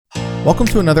Welcome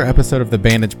to another episode of the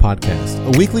Bandage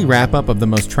Podcast, a weekly wrap-up of the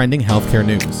most trending healthcare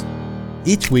news.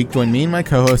 Each week, join me and my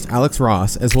co-host Alex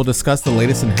Ross as we'll discuss the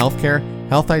latest in healthcare,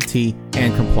 health IT,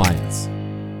 and compliance.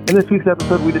 In this week's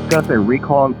episode, we discuss a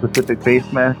recall on specific face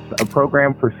masks, a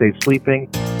program for safe sleeping,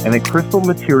 and a crystal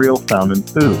material found in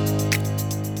food.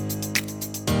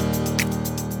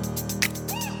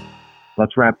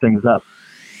 Let's wrap things up.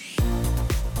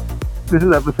 This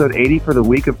is episode 80 for the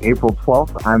week of April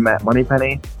 12th. I'm Matt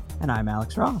Moneypenny. And I'm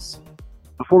Alex Ross.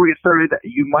 Before we get started,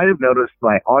 you might have noticed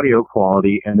my audio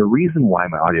quality, and the reason why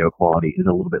my audio quality is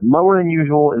a little bit lower than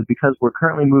usual is because we're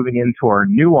currently moving into our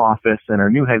new office and our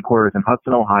new headquarters in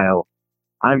Hudson, Ohio.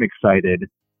 I'm excited.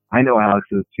 I know Alex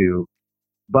is too.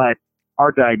 But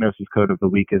our diagnosis code of the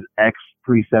week is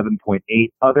X37.8,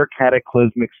 other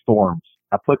cataclysmic storms,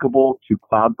 applicable to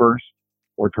cloudburst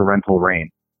or torrential rain.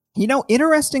 You know,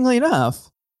 interestingly enough,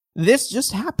 this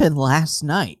just happened last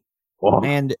night. Well,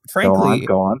 and frankly,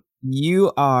 go on.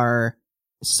 You are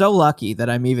so lucky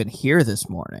that I'm even here this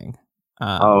morning.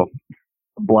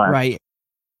 Bless. Right.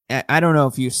 I don't know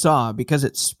if you saw, because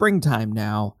it's springtime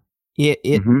now.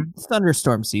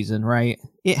 Thunderstorm season, right?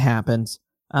 It happens.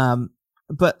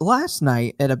 But last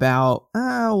night at about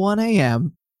 1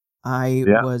 a.m., I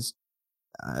was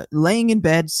laying in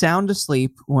bed, sound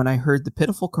asleep, when I heard the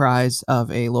pitiful cries of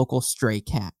a local stray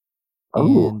cat.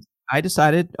 Oh. And I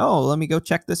decided, let me go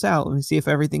check this out. Let me see if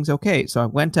everything's okay. So I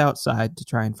went outside to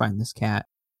try and find this cat.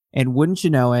 And wouldn't you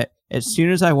know it, as soon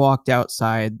as I walked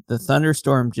outside, the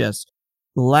thunderstorm just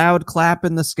loud clap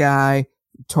in the sky,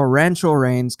 torrential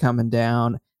rains coming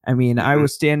down. I mean, I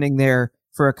was standing there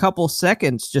for a couple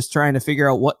seconds just trying to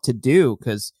figure out what to do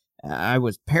because I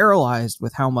was paralyzed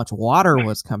with how much water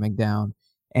was coming down.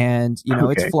 And,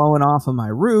 it's flowing off of my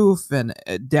roof and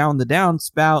down the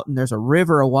downspout, and there's a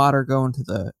river of water going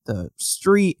to the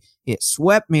street. It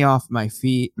swept me off my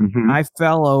feet. I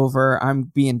fell over.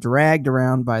 I'm being dragged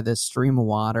around by this stream of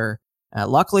water.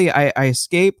 Luckily, I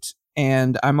escaped,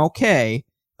 and I'm okay,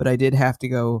 but I did have to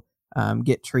go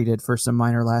get treated for some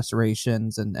minor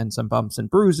lacerations and some bumps and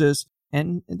bruises,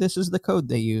 and this is the code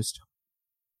they used.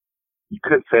 You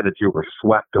could say that you were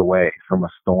swept away from a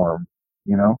storm,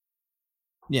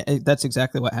 Yeah, that's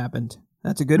exactly what happened.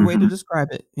 That's a good way to describe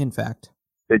it, in fact.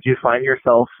 Did you find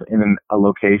yourself in a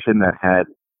location that had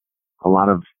a lot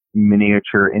of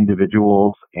miniature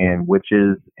individuals and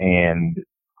witches and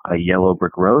a yellow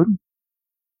brick road?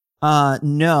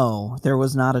 No, there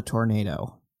was not a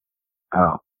tornado.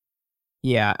 Oh.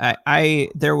 Yeah,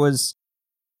 there was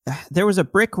a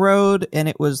brick road, and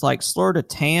it was like sort of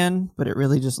tan, but it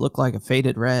really just looked like a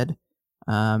faded red.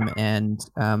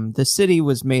 The city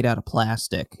was made out of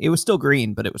plastic. It was still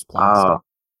green, but it was plastic.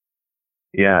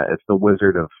 Yeah, it's the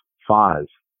Wizard of Foz,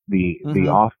 the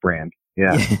off-brand.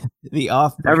 Yeah, the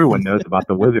off-brand. Everyone knows about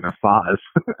the Wizard of Foz.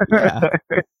 Yeah.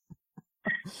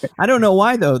 I don't know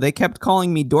why though. They kept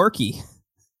calling me Dorky.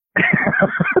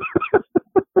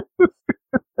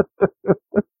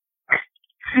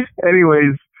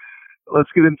 Anyways, let's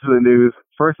get into the news.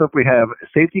 First up, we have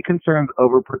safety concerns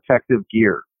over protective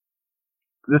gear.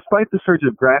 Despite the surge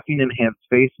of graphene-enhanced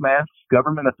face masks,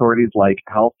 government authorities like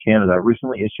Health Canada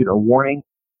recently issued a warning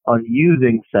on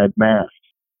using said masks.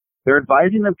 They're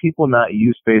advising that people not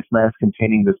use face masks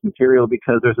containing this material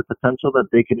because there's a potential that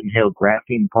they could inhale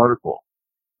graphene particles,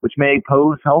 which may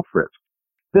pose health risks.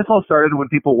 This all started when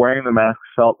people wearing the masks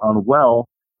felt unwell,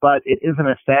 but it isn't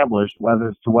established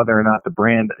as to whether or not the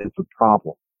brand is the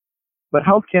problem. But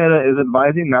Health Canada is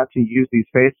advising not to use these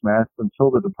face masks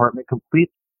until the department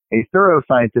completes a thorough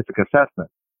scientific assessment.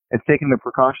 It's taking the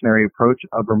precautionary approach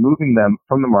of removing them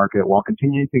from the market while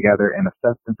continuing to gather and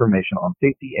assess information on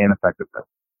safety and effectiveness.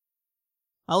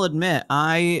 I'll admit,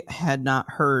 I had not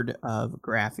heard of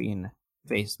graphene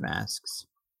face masks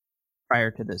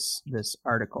prior to this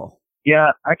article.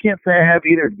 Yeah, I can't say I have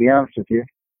either, to be honest with you.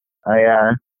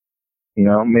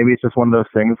 Maybe it's just one of those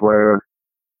things where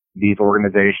these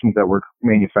organizations that were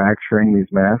manufacturing these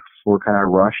masks were kind of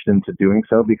rushed into doing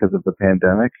so because of the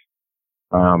pandemic,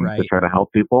 to try to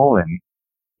help people. And,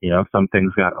 some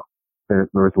things there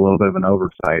was a little bit of an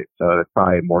oversight. So that's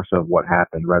probably more so what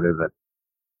happened rather than,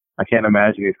 I can't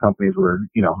imagine these companies were,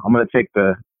 I'm going to take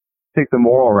the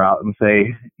moral route and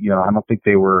say, I don't think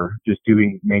they were just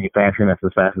doing manufacturing as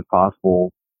fast as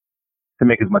possible to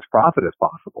make as much profit as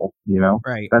possible.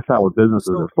 Right. That's not what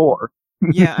businesses are for.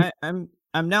 Yeah,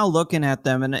 I'm now looking at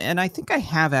them, and I think I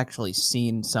have actually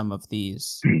seen some of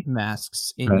these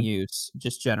masks in use,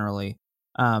 just generally.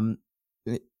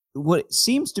 What it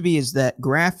seems to be is that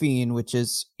graphene, which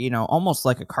is, almost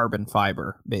like a carbon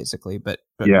fiber, basically, but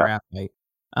graphite,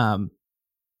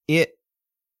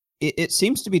 it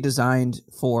seems to be designed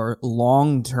for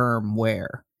long-term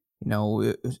wear,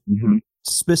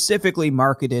 specifically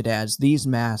marketed as these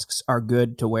masks are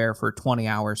good to wear for 20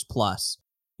 hours plus,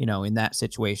 in that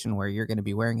situation where you're going to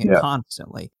be wearing it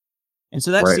constantly. And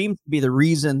so that seems to be the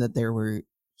reason that they were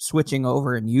switching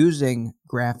over and using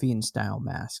graphene-style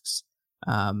masks.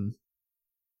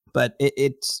 But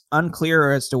it's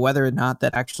unclear as to whether or not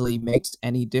that actually makes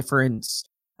any difference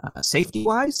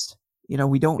safety-wise.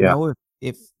 We don't know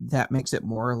if that makes it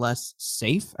more or less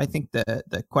safe. I think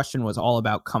the question was all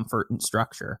about comfort and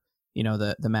structure.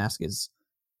 The mask is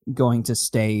going to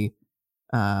stay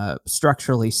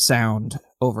structurally sound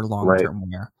over long-term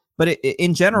wear. But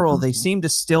in general, they seem to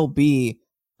still be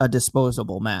a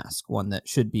disposable mask, one that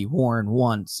should be worn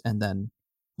once and then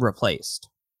replaced.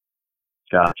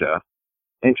 Gotcha.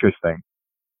 Interesting.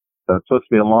 So it's supposed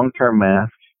to be a long-term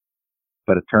mask,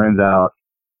 but it turns out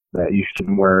that you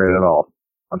shouldn't wear it at all,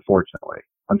 unfortunately,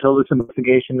 until this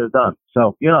investigation is done.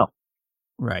 So,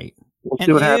 right. We'll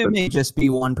see what happens. It may just be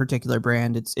one particular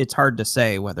brand. It's hard to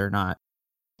say whether or not.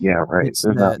 Yeah, right. It's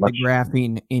the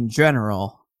graphene in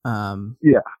general.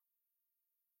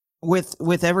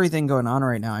 With everything going on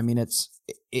right now, I mean,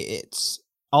 it's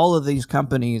all of these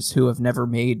companies who have never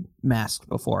made masks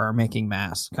before are making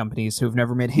masks. Companies who have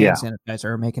never made hand sanitizer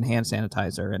are making hand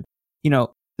sanitizer. And,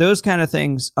 those kind of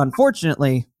things,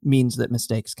 unfortunately, means that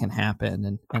mistakes can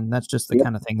happen. And that's just the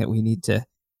kind of thing that we need to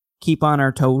keep on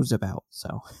our toes about.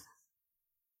 So,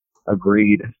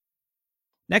 agreed.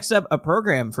 Next up, a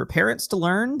program for parents to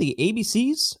learn the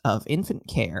ABCs of infant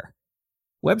care.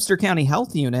 Webster County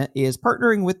Health Unit is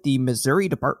partnering with the Missouri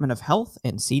Department of Health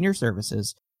and Senior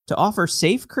Services to offer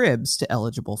safe cribs to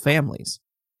eligible families.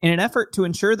 In an effort to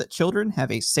ensure that children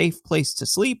have a safe place to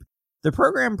sleep, the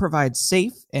program provides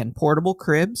safe and portable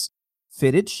cribs,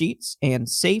 fitted sheets, and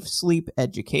safe sleep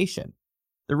education.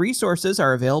 The resources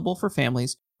are available for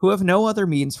families who have no other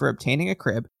means for obtaining a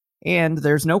crib, and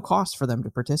there's no cost for them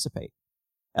to participate.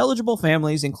 Eligible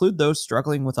families include those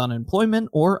struggling with unemployment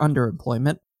or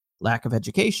underemployment, lack of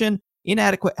education,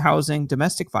 inadequate housing,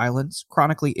 domestic violence,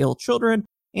 chronically ill children,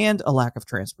 and a lack of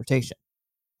transportation.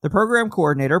 The program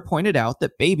coordinator pointed out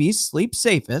that babies sleep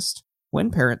safest when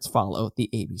parents follow the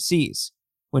ABCs.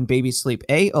 When babies sleep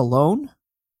A, alone,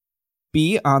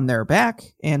 B, on their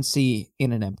back, and C,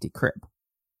 in an empty crib.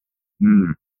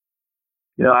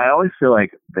 I always feel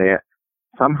like they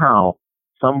somehow,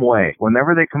 some way,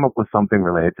 whenever they come up with something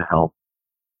related to health,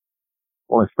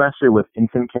 well, especially with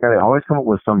infant care, they always come up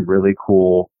with some really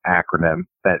cool acronym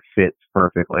that fits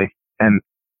perfectly. And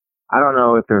I don't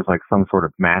know if there's like some sort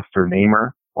of master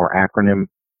namer or acronym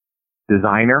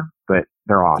designer, but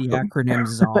they're awesome. The acronym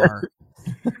czar.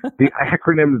 The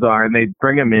acronym czar, and they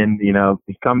bring him in,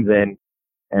 he comes in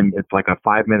and it's like a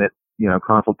 5-minute,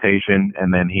 consultation,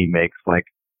 and then he makes like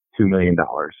 $2 million.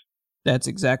 That's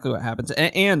exactly what happens.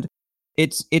 And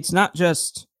it's not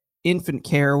just infant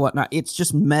care or whatnot. It's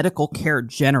just medical care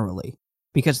generally.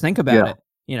 Because think about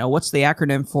it. What's the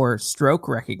acronym for stroke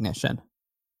recognition?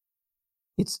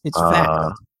 It's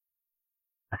FACT.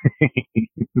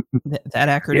 That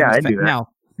acronym is FACT. Now,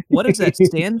 what does that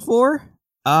stand for?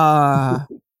 I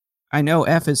know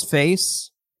F is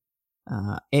face.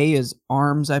 A is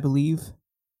arms, I believe.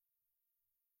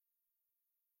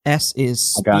 S is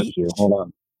speech. I got you. Hold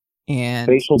on. And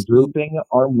facial drooping,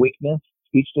 arm weakness,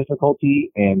 speech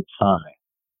difficulty, and time.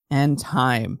 And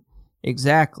time.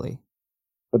 Exactly.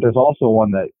 But there's also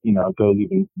one that, goes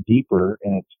even deeper,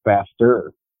 and it's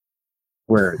faster,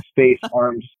 where it's face,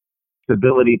 arms,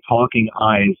 stability, talking,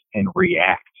 eyes, and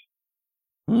react.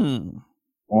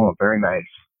 Oh, very nice.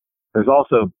 There's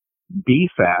also B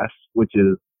fast, which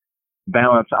is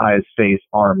balance, eyes, face,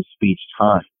 arms, speech,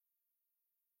 time.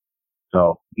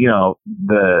 So, the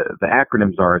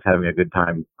acronyms are having a good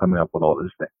time coming up with all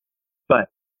this thing. But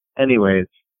anyways,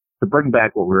 to bring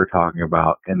back what we were talking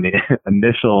about, and the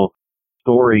initial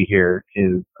story here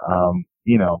is, I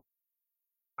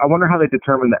wonder how they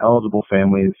determine the eligible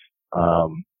families.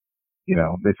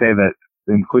 They say that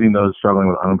including those struggling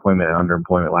with unemployment and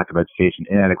underemployment, lack of education,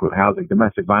 inadequate housing,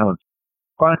 domestic violence,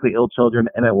 chronically ill children,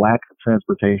 and a lack of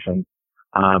transportation.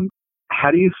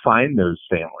 How do you find those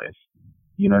families?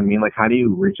 You know what I mean? Like, how do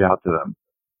you reach out to them?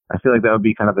 I feel like that would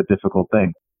be kind of a difficult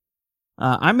thing.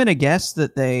 I'm going to guess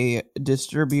that they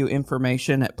distribute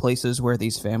information at places where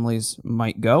these families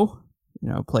might go,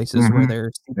 places where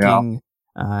they're seeking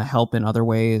help in other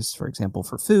ways, for example,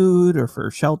 for food or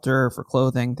for shelter, or for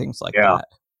clothing, things like that.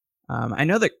 I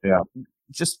know that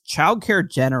just childcare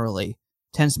generally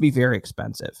tends to be very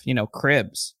expensive.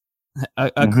 Cribs.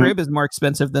 A crib is more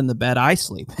expensive than the bed I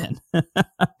sleep in.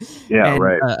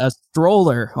 Right. A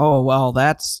stroller. Oh, well,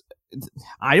 that's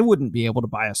I wouldn't be able to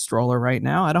buy a stroller right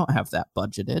now. I don't have that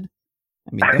budgeted.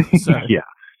 I mean, those are Yeah,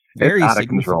 very it's out of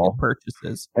significant control.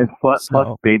 purchases. And plus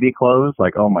baby clothes,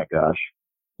 like, oh my gosh.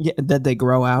 Yeah, that they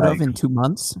grow out of in 2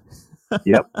 months.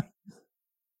 Yep.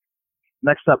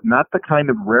 Next up, not the kind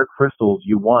of rare crystals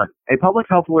you want. A public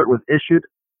health alert was issued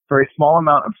for a small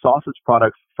amount of sausage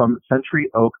products from Century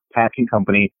Oak Packing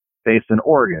Company based in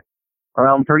Oregon.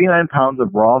 Around 39 pounds of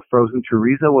raw frozen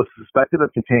chorizo was suspected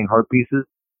of containing heart pieces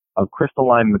of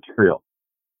crystalline material.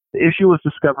 The issue was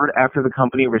discovered after the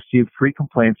company received 3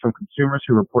 complaints from consumers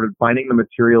who reported finding the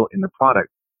material in the product.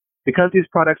 Because these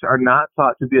products are not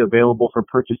thought to be available for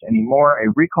purchase anymore,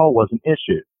 a recall wasn't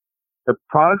issued. The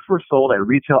products were sold at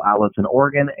retail outlets in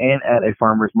Oregon and at a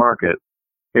farmer's market.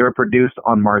 They were produced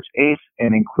on March 8th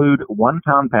and include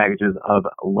 1-pound packages of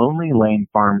Lonely Lane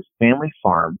Farms Family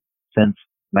Farm since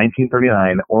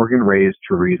 1939 Oregon-raised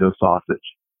chorizo sausage.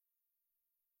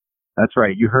 That's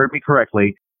right, you heard me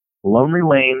correctly. Lonely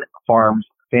Lane Farms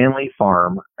Family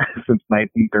Farm since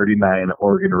 1939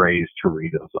 Oregon-raised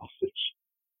chorizo sausage.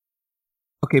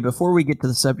 Okay, before we get to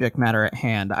the subject matter at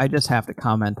hand, I just have to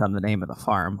comment on the name of the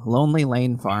farm. Lonely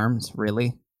Lane Farms,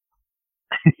 really?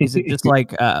 Is it just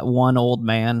like one old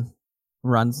man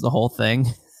runs the whole thing?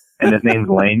 And his name's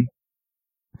Lane?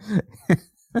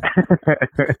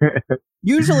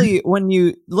 Usually when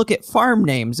you look at farm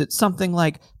names, it's something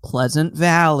like Pleasant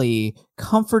Valley,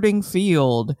 Comforting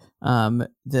Field,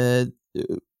 the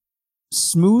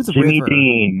Smooth Jimmy River.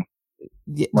 Dean.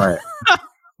 Yeah. Right.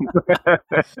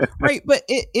 Right, but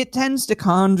it tends to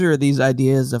conjure these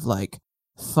ideas of like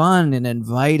fun and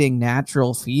inviting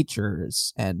natural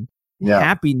features and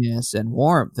happiness and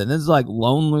warmth. And this is like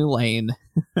Lonely Lane.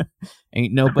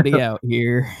 Ain't nobody out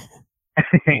here.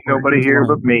 Ain't nobody here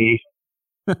but me,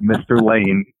 Mr.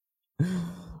 Lane.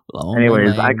 Lonely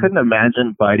Anyways, Lane. I couldn't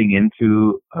imagine biting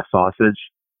into a sausage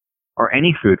or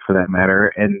any food for that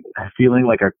matter and feeling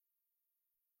like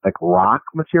rock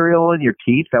material in your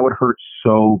teeth. That would hurt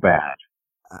so bad.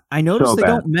 I noticed they bad.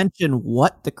 don't mention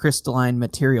what the crystalline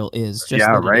material is, just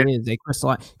that right? it is a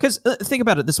crystalline. Because think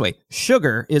about it this way.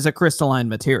 Sugar is a crystalline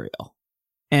material.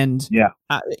 And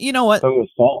you know what? So is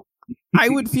salt. I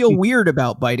would feel weird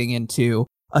about biting into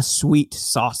a sweet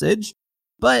sausage,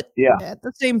 but at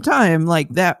the same time, like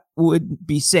that would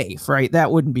be safe, right?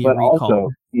 That wouldn't be a recall. But also,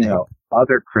 you know,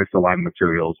 other crystalline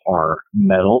materials are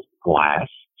metal, glass,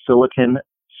 silicon,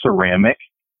 ceramic,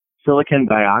 silicon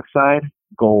dioxide,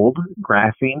 gold,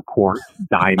 graphene, quartz,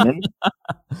 diamond.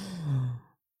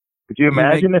 Could you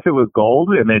imagine if it was gold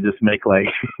and they just make like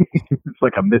it's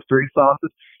like a mystery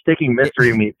sausage? Taking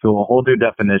mystery meat to a whole new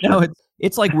definition. No,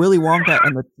 it's like Willy Wonka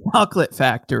and the Chocolate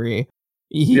Factory.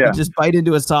 You just bite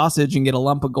into a sausage and get a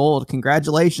lump of gold.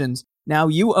 Congratulations. Now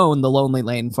you own the Lonely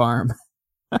Lane Farm.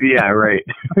 Yeah, right.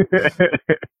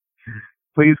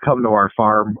 Please come to our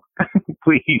farm.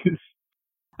 Please.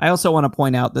 I also want to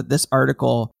point out that this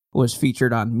article was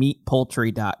featured on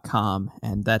meatpoultry.com,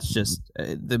 and that's just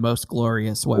the most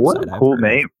glorious website. What a cool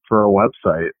name for a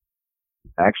website.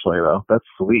 Actually, though, that's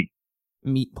sweet.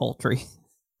 Meat Poultry.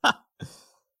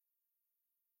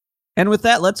 And with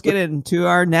that, let's get into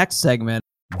our next segment.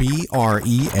 BREACH,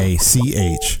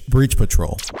 Breach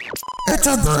Patrol. It's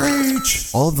a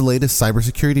breach! All of the latest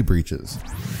cybersecurity breaches.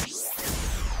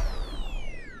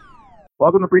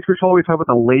 Welcome to Breach Patrol. We talk about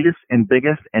the latest and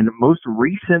biggest and most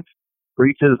recent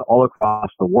breaches all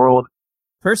across the world.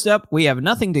 First up, we have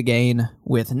nothing to gain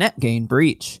with NetGain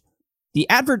breach. The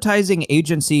advertising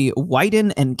agency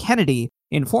Wyden and Kennedy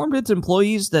informed its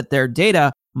employees that their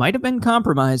data might have been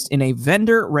compromised in a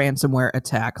vendor ransomware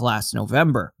attack last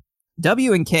November.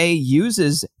 W&K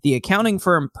uses the accounting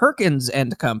firm Perkins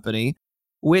 & Company,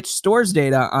 which stores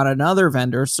data on another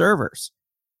vendor's servers.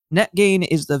 NetGain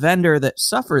is the vendor that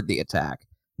suffered the attack.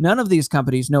 None of these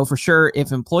companies know for sure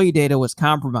if employee data was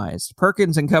compromised.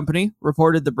 Perkins & Company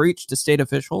reported the breach to state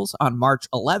officials on March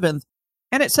 11th,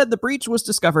 and it said the breach was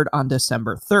discovered on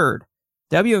December 3rd.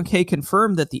 W&K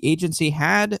confirmed that the agency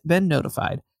had been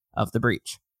notified of the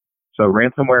breach. So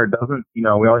ransomware doesn't, we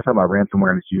always talk about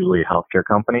ransomware and it's usually a healthcare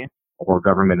company or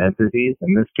government entities.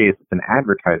 In this case, it's an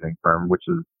advertising firm, which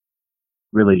is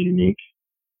really unique.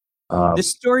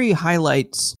 This story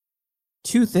highlights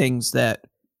two things that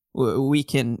we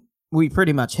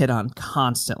pretty much hit on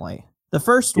constantly. The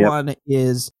first one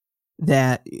is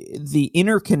that the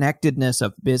interconnectedness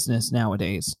of business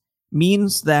nowadays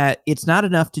means that it's not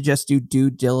enough to just do due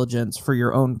diligence for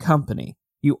your own company.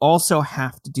 You also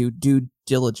have to do due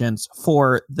diligence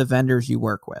for the vendors you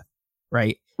work with,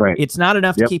 right? Right. It's not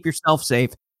enough to keep yourself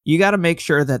safe. You got to make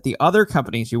sure that the other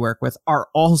companies you work with are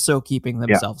also keeping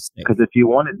themselves safe. Because if you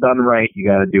want it done right, you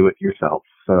got to do it yourself.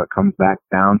 So it comes back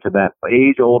down to that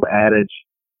age-old adage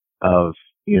of,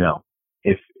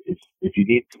 if you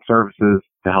need some services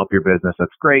to help your business,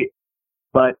 that's great,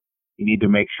 but you need to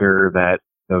make sure that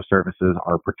those services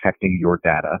are protecting your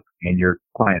data and your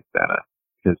client's data,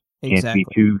 because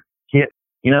you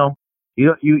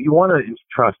want to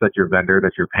trust that your vendor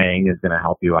that you're paying is going to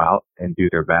help you out and do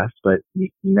their best, but you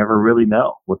never really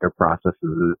know what their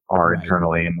processes are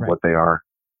internally and what they are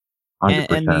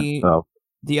 100%.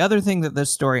 The other thing that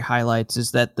this story highlights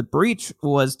is that the breach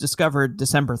was discovered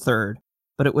December 3rd,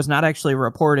 but it was not actually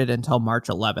reported until March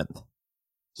 11th.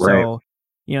 So,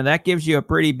 that gives you a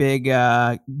pretty big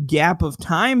gap of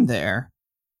time there.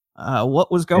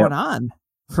 What was going on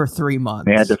for 3 months?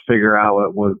 They had to figure out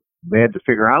what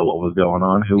was going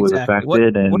on, who was affected, what's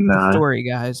the story,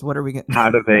 guys? What are we getting? How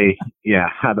do they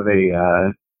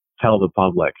tell the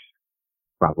public?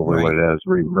 Probably what it is,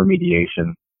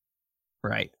 remediation.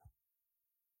 Right.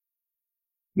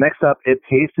 Next up, it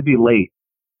pays to be late.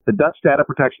 The Dutch Data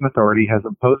Protection Authority has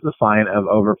imposed a fine of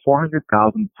over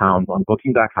 £400,000 on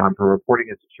Booking.com for reporting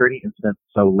a security incident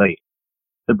so late.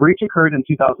 The breach occurred in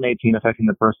 2018, affecting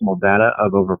the personal data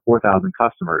of over 4,000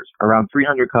 customers. Around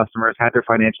 300 customers had their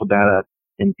financial data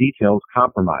and details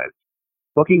compromised.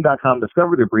 Booking.com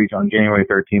discovered the breach on January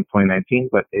 13, 2019,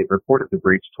 but it reported the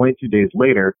breach 22 days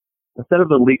later instead of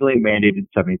the legally mandated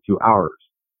 72 hours.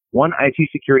 One IT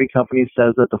security company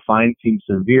says that the fine seems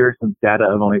severe since data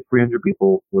of only 300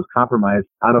 people was compromised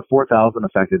out of 4,000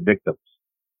 affected victims.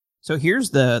 So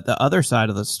here's the other side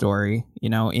of the story.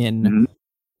 In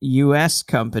U.S.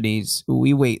 companies,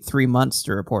 we wait 3 months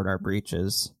to report our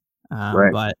breaches.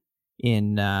 But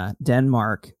in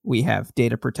Denmark, we have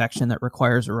data protection that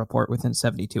requires a report within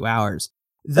 72 hours.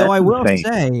 Though I will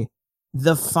say,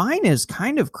 the fine is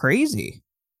kind of crazy.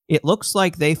 It looks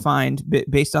like they fined,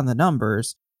 based on the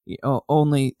numbers,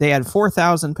 they had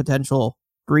 4,000 potential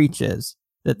breaches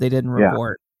that they didn't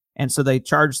report. And so they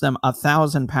charged them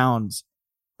 £1,000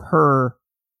 per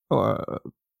or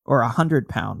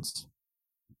 £100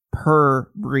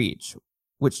 per breach,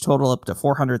 which total up to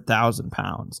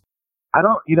 £400,000.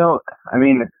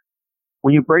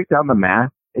 When you break down the math,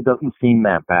 it doesn't seem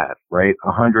that bad, right?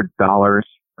 £100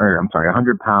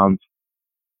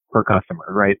 per customer,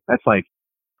 right? That's like,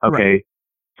 okay,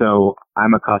 so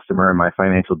I'm a customer and my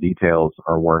financial details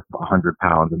are worth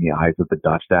 £100 in the eyes of the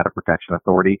Dutch Data Protection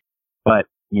Authority. But,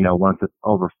 once it's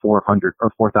over 400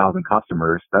 or 4,000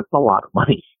 customers, that's a lot of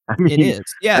money. It is.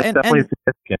 Yeah. That's definitely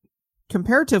significant.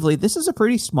 Comparatively, this is a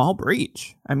pretty small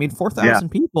breach. 4,000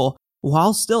 people,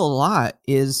 while still a lot,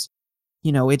 is,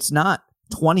 it's not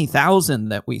 20,000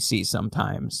 that we see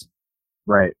sometimes.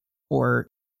 Right. Or,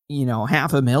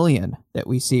 500,000 that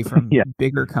we see from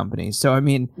bigger companies. So,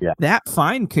 that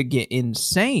fine could get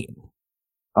insane.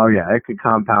 Oh, yeah. It could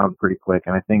compound pretty quick.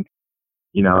 And I think,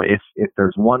 if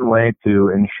there's one way to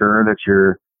ensure that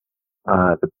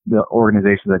the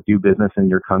organizations that do business in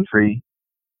your country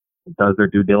does their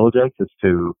due diligence, is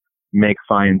to make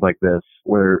fines like this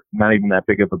where not even that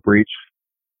big of a breach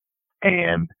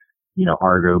and,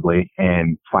 arguably,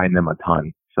 and fine them a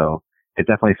ton. So it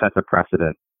definitely sets a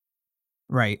precedent.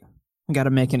 Right. We got to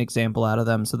make an example out of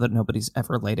them so that nobody's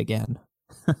ever late again.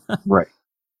 Right.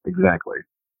 Exactly.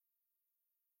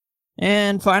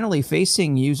 And finally,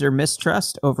 facing user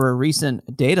mistrust over a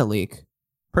recent data leak.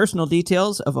 Personal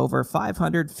details of over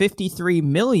 553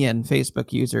 million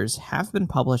Facebook users have been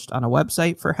published on a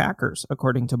website for hackers,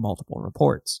 according to multiple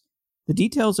reports. The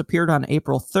details appeared on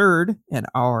April 3rd and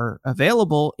are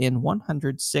available in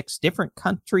 106 different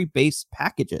country-based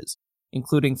packages,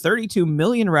 including 32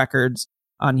 million records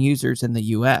on users in the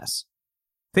US.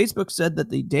 Facebook said that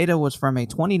the data was from a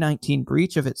 2019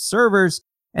 breach of its servers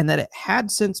and that it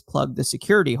had since plugged the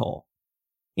security hole.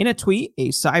 In a tweet, a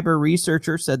cyber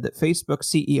researcher said that Facebook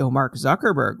CEO Mark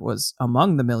Zuckerberg was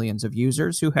among the millions of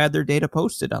users who had their data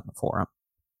posted on the forum.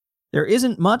 There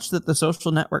isn't much that the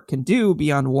social network can do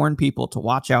beyond warn people to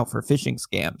watch out for phishing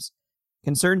scams.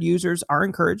 Concerned users are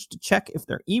encouraged to check if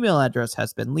their email address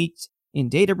has been leaked in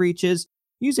data breaches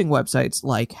using websites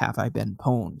like Have I Been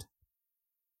Pwned.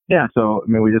 Yeah, so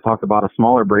we just talked about a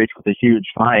smaller breach with a huge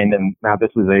fine, and now this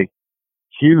is a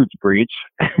huge breach.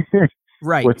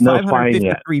 Right, with no fine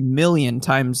yet. 553 million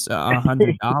times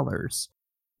 $100.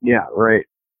 Yeah, right.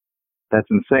 That's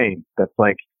insane. That's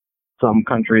like some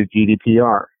countries'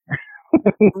 GDPR.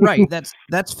 Right, that's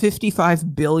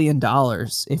 $55 billion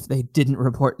if they didn't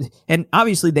report. And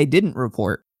obviously they didn't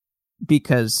report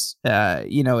because,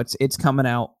 it's coming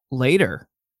out later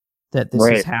that this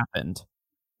has happened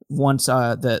once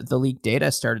the leaked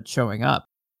data started showing up.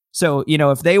 So,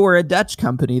 if they were a Dutch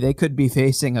company, they could be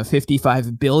facing a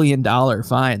 $55 billion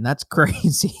fine. That's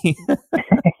crazy.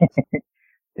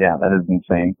 Yeah, that is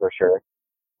insane for sure.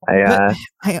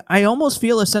 I almost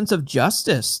feel a sense of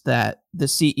justice that the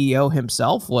CEO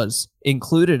himself was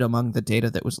included among the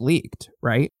data that was leaked,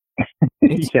 right?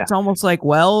 It's almost like,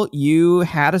 well, you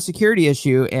had a security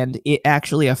issue and it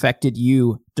actually affected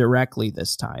you directly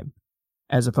this time,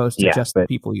 as opposed to just the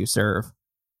people you serve.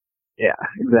 Yeah,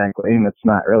 exactly. And it's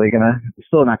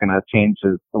still not gonna change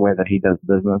the way that he does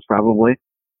business probably.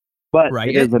 But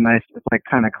It is it's like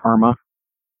kind of karma.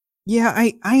 Yeah,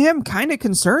 I am kind of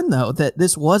concerned, though, that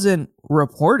this wasn't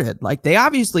reported. Like, they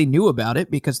obviously knew about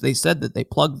it because they said that they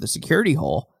plugged the security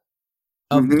hole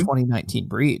of the 2019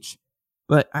 breach.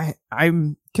 But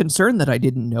I'm concerned that I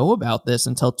didn't know about this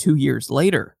until 2 years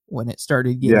later when it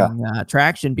started getting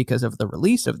traction because of the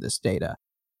release of this data.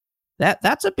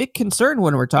 That's a big concern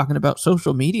when we're talking about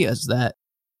social medias that,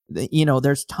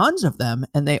 there's tons of them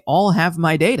and they all have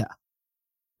my data.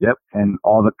 Yep, and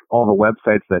all the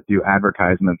websites that do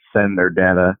advertisements send their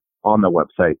data on the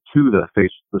website to the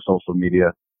social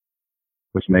media,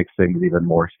 which makes things even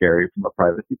more scary from a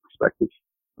privacy perspective.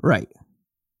 Right.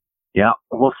 Yeah,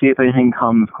 we'll see if anything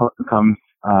comes from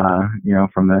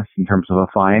this in terms of a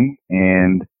fine,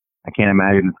 and I can't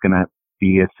imagine it's going to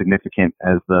be as significant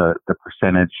as the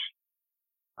percentage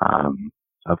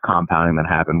of compounding that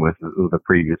happened with the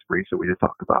previous breach that we just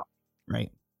talked about.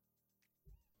 Right.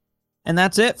 And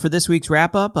that's it for this week's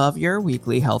wrap-up of your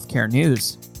weekly healthcare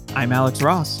news. I'm Alex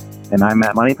Ross. And I'm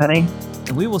Matt Moneypenny.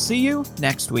 And we will see you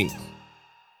next week.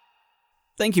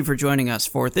 Thank you for joining us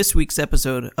for this week's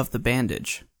episode of The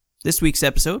Bandage. This week's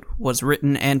episode was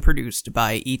written and produced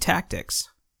by eTactics.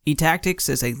 eTactics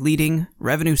is a leading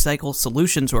revenue cycle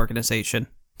solutions organization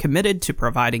committed to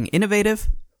providing innovative,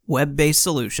 web-based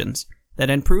solutions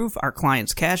that improve our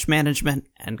clients' cash management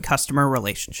and customer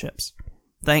relationships.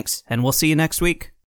 Thanks, and we'll see you next week.